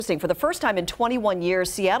For the first time in 21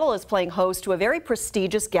 years, Seattle is playing host to a very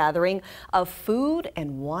prestigious gathering of food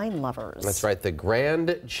and wine lovers. That's right, the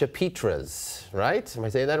Grand Chapitres, right? Am I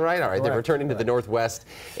saying that right? All right, they're returning to the Northwest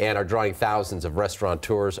and are drawing thousands of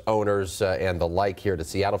restaurateurs, owners, and the like here to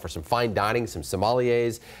Seattle for some fine dining, some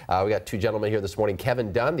sommeliers. We got two gentlemen here this morning.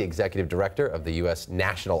 Kevin Dunn, the executive director of the U.S.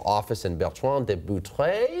 National Office, and Bertrand de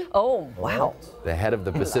Boutray. Oh, wow. The head of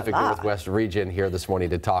the Pacific Northwest region here this morning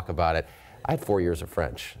to talk about it. I had 4 years of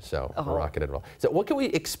French, so we're rocking and roll. So what can we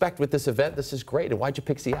expect with this event? This is great. And why'd you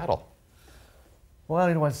pick Seattle? Well,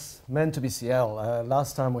 it was meant to be Seattle.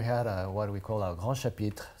 Last time we had what we call our Grand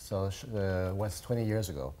Chapitres, so it was 20 years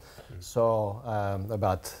ago. So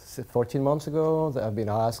about 14 months ago, I've been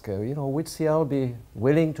asked, would Seattle be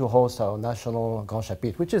willing to host our national Grand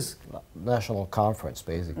Chapitre, which is national conference,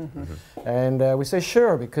 basically. And we say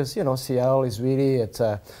sure, because, Seattle is really at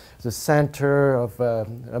the center of,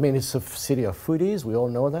 it's a city of foodies. We all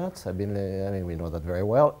know that. We know that very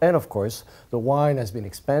well. And of course, the wine has been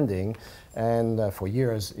expanding and for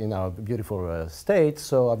years in our beautiful state.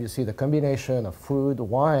 So obviously the combination of food,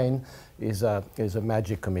 wine is a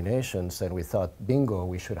magic combination. And we thought, bingo,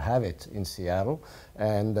 we should have it in Seattle.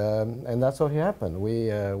 And that's what happened.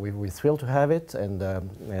 We're thrilled to have it. And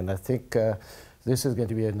I think this is going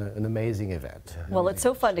to be an amazing event. Well, it's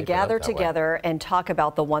so fun to gather together and talk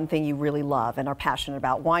about the one thing you really love and are passionate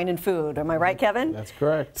about, wine and food. Am I right, Kevin? That's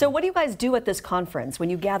correct. So what do you guys do at this conference when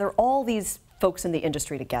you gather all these folks in the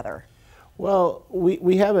industry together? Well,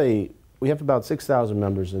 we have about 6,000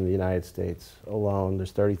 members in the United States alone.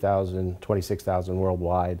 There's 30,000, 26,000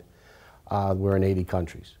 worldwide. We're in 80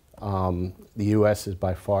 countries. The U.S. is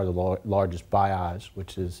by far the largest BIAS,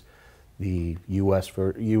 which is the U.S.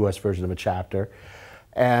 version of a chapter.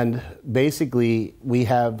 And basically, we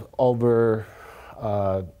have over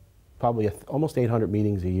probably almost 800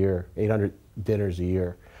 meetings a year, 800 dinners a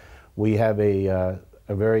year. We have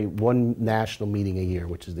one national meeting a year,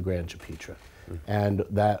 which is the Grand Chapitres. And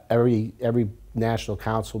that every national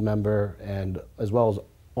council member, and as well as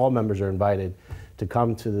all members, are invited to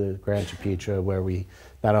come to the Grand Chapitres, where we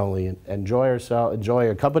not only enjoy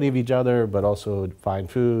a company of each other, but also find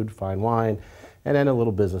food, find wine, and then a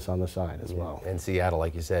little business on the side as well. And Seattle,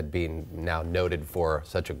 like you said, being now noted for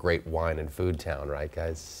such a great wine and food town, right,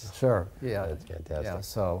 guys? Sure, yeah. That's fantastic. Yeah,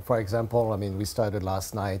 so for example, we started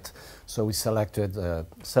last night, so we selected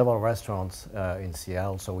several restaurants in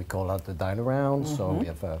Seattle, so we call out the dine around. So we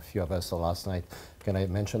have a few of us. So last night, can I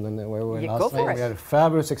mention where we were last night? We had a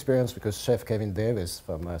fabulous experience because Chef Kevin Davis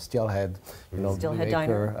from Steelhead, Steelhead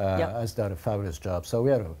Diner, has done a fabulous job. So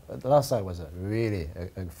we had last night was a really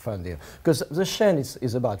a fun deal, because the Chaîne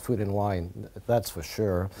is about food and wine, that's for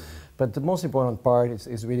sure. But the most important part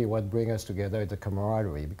is really what brings us together, the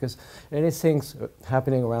camaraderie, because anything's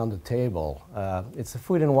happening around the table. It's the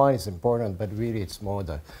food and wine is important, but really it's more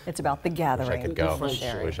it's about the gathering. Wish I could go.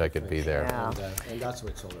 Wish I could be there. Yeah. And that's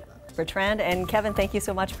what it's all about. Bertrand and Kevin, thank you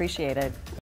so much. Appreciate it.